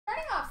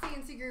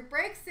Multi Group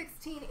Break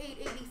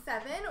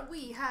 16,887.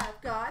 We have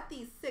got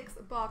the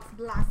 6-box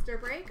blaster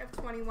break of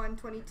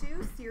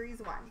 21-22 Series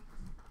 1.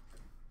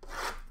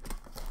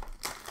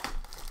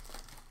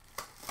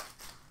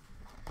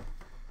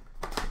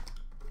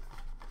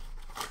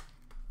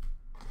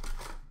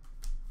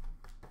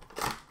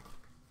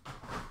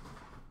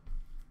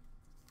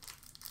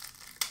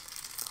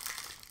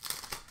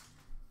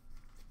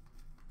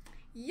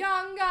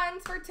 Young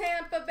Guns for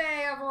Tampa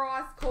Bay of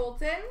Ross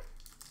Colton.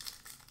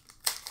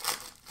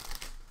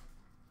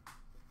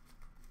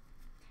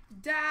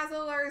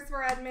 Dazzlers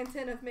for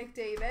Edmonton of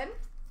McDavid.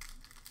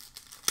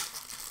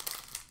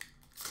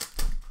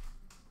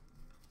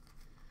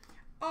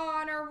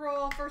 Honor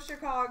Roll for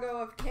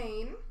Chicago of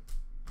Kane.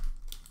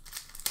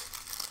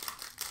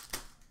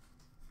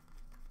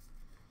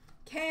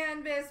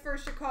 Canvas for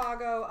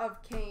Chicago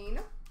of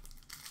Kane.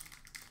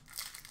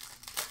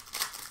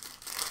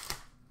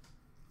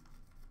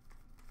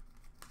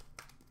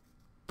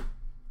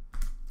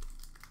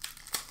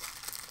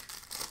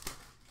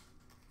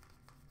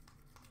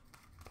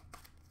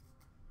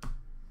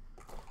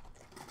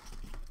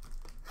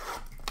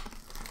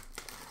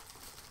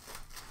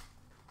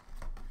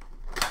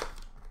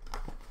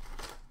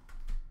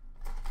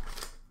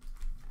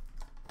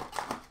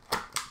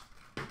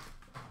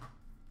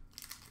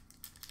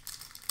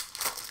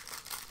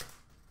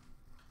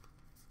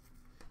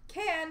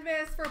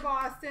 Canvas for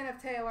Boston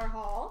of Taylor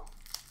Hall.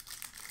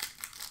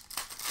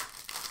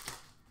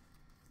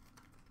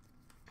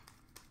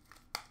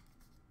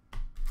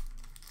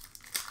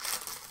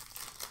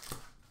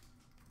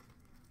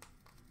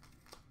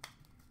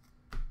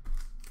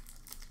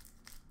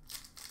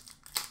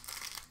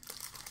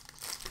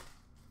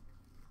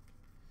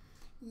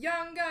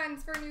 Young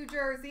Guns for New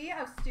Jersey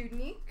of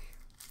Studnik.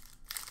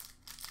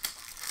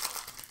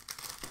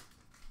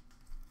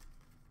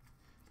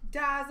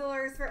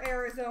 Dazzlers for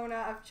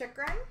Arizona of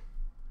Chikrin.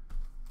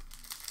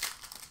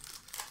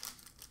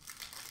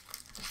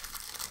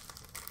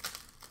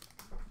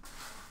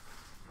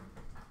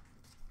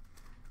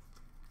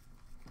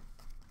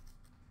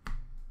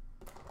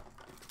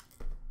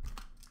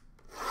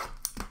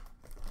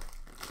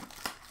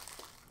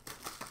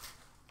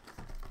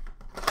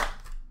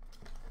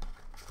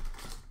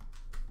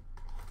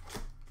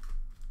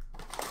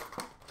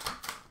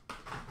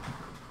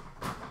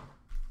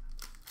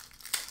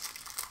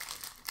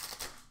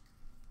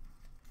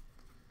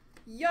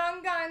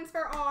 Young Guns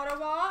for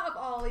Ottawa of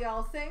Ollie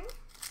Elsing.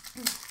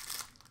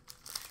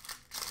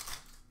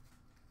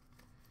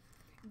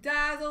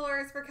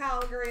 Dazzlers for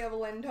Calgary of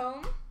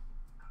Lindholm.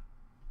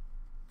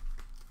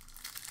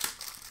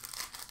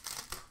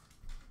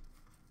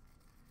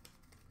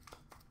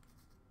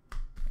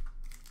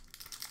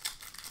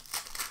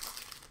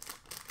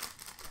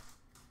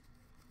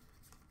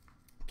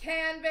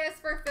 Canvas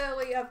for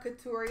Philly of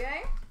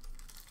Couturier.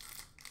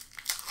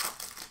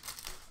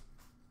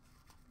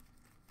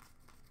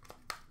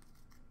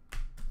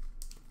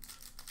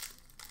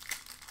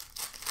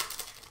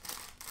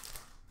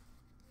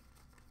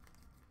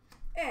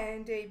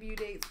 And debut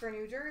dates for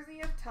New Jersey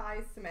of Ty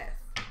Smith.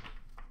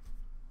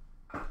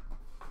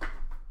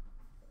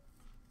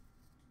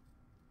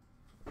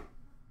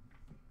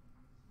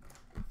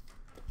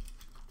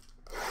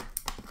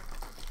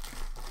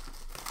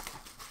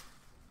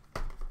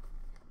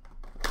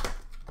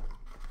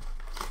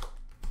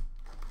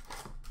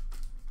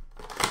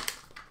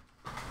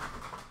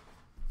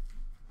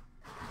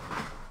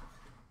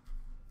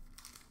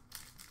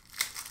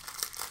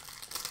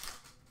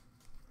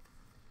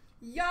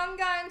 Young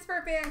Guns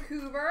for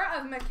Vancouver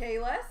of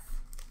Michaelis.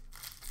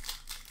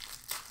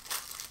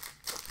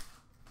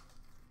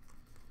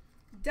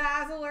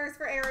 Dazzlers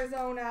for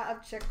Arizona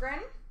of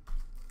Chikrin.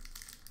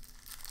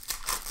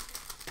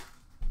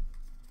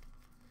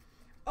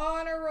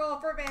 Honor Roll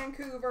for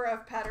Vancouver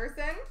of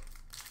Pettersson.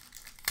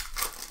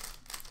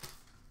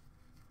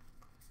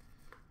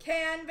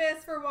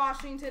 Canvas for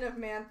Washington of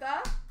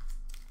Mantha.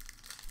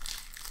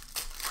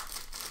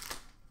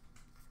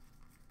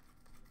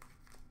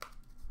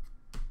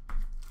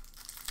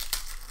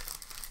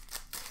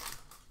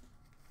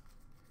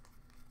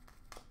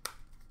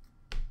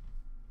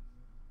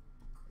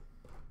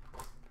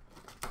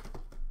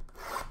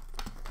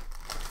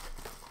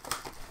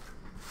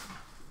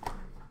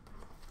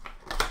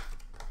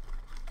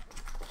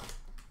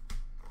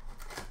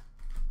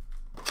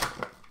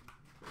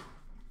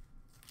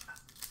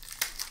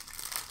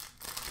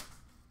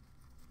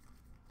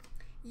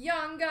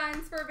 Young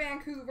Guns for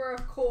Vancouver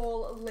of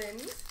Cole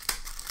Lind.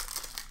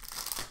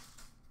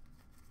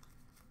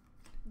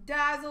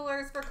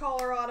 Dazzlers for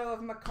Colorado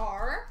of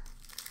Makar.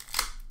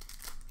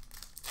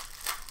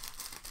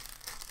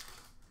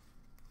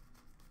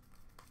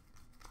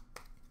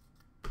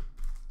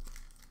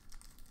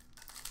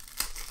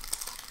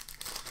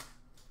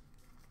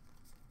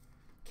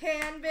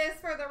 Canvas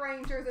for the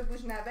Rangers of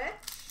Buchnevich.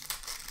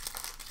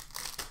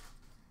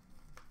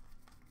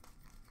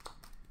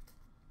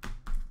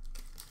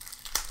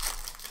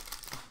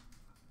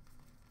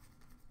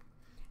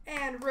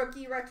 And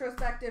rookie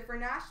retrospective for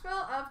Nashville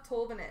of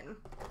Tolvanen.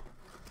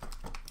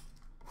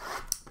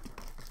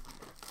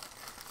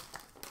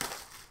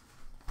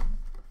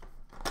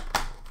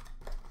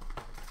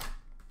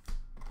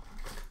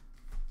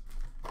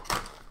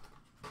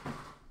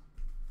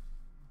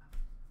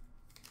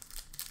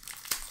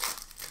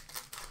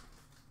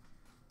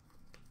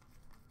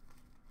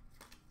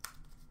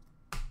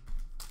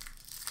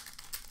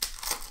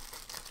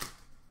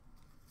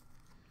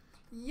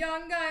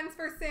 Young Guns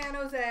for San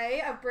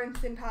Jose of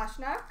Brinson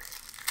Pashnuk.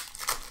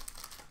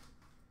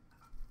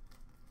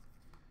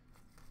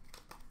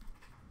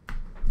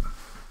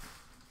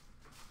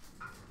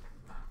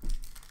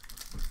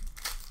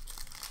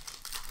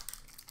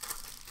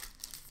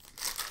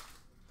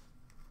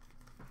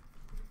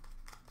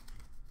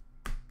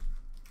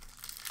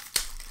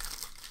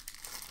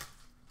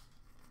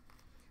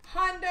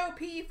 Hondo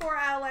P for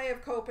LA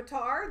of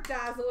Kopitar.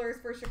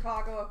 Dazzlers for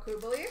Chicago of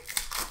Kubali.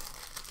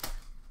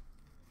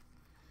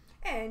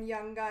 And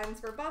Young Guns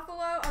for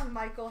Buffalo of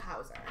Michael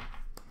Hauser.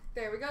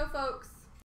 There we go, folks.